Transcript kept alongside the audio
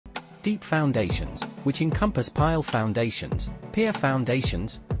Deep foundations, which encompass pile foundations, pier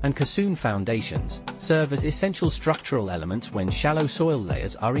foundations, and caisson foundations, serve as essential structural elements when shallow soil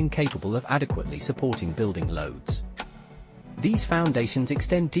layers are incapable of adequately supporting building loads. These foundations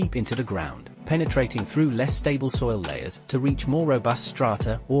extend deep into the ground, penetrating through less stable soil layers to reach more robust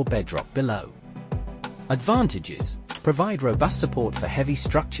strata or bedrock below. Advantages: provide robust support for heavy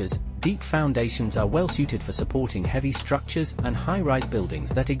structures. Deep foundations are well suited for supporting heavy structures and high-rise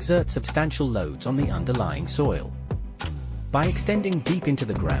buildings that exert substantial loads on the underlying soil. By extending deep into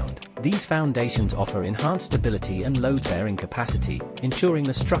the ground, these foundations offer enhanced stability and load-bearing capacity, ensuring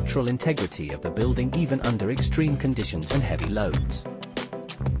the structural integrity of the building even under extreme conditions and heavy loads.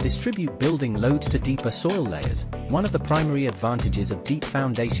 Distribute building loads to deeper soil layers. One of the primary advantages of deep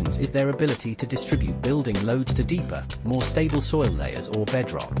foundations is their ability to distribute building loads to deeper, more stable soil layers or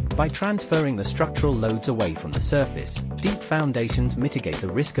bedrock. By transferring the structural loads away from the surface, deep foundations mitigate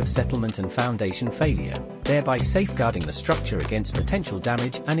the risk of settlement and foundation failure, thereby safeguarding the structure against potential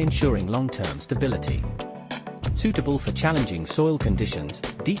damage and ensuring long-term stability. Suitable for challenging soil conditions,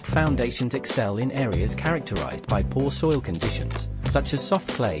 deep foundations excel in areas characterized by poor soil conditions, such as soft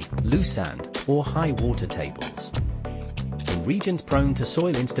clay, loose sand, or high water tables. In regions prone to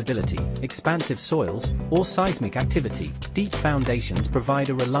soil instability, expansive soils, or seismic activity, deep foundations provide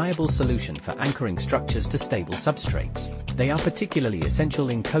a reliable solution for anchoring structures to stable substrates. They are particularly essential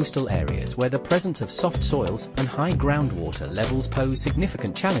in coastal areas where the presence of soft soils and high groundwater levels pose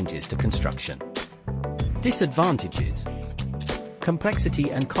significant challenges to construction. Disadvantages: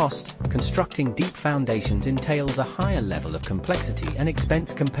 complexity and cost. Constructing deep foundations entails a higher level of complexity and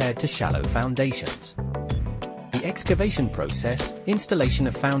expense compared to shallow foundations. The excavation process, installation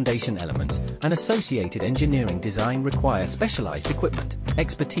of foundation elements, and associated engineering design require specialized equipment,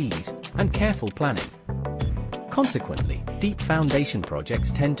 expertise, and careful planning. Consequently, deep foundation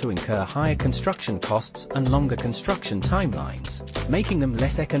projects tend to incur higher construction costs and longer construction timelines, making them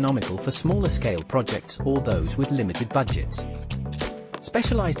less economical for smaller-scale projects or those with limited budgets.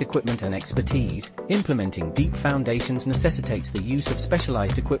 Specialized equipment and expertise. Implementing deep foundations necessitates the use of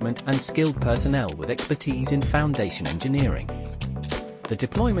specialized equipment and skilled personnel with expertise in foundation engineering. The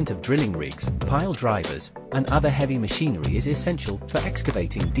deployment of drilling rigs, pile drivers, and other heavy machinery is essential for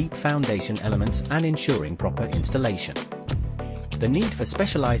excavating deep foundation elements and ensuring proper installation. The need for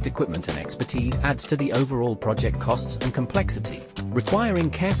specialized equipment and expertise adds to the overall project costs and complexity, requiring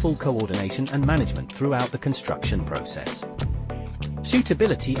careful coordination and management throughout the construction process.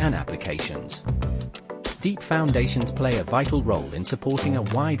 Suitability and applications. Deep foundations play a vital role in supporting a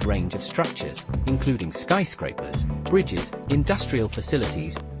wide range of structures, including skyscrapers, bridges, industrial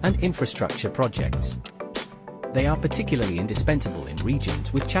facilities, and infrastructure projects. They are particularly indispensable in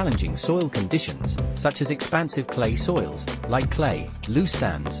regions with challenging soil conditions, such as expansive clay soils, like clay, loose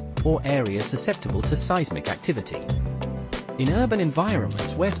sands, or areas susceptible to seismic activity. In urban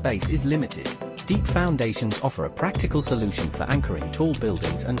environments where space is limited, deep foundations offer a practical solution for anchoring tall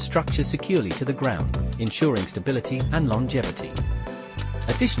buildings and structures securely to the ground, ensuring stability and longevity.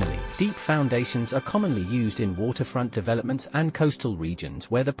 Additionally, deep foundations are commonly used in waterfront developments and coastal regions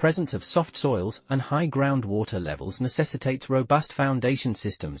where the presence of soft soils and high groundwater levels necessitates robust foundation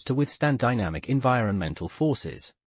systems to withstand dynamic environmental forces.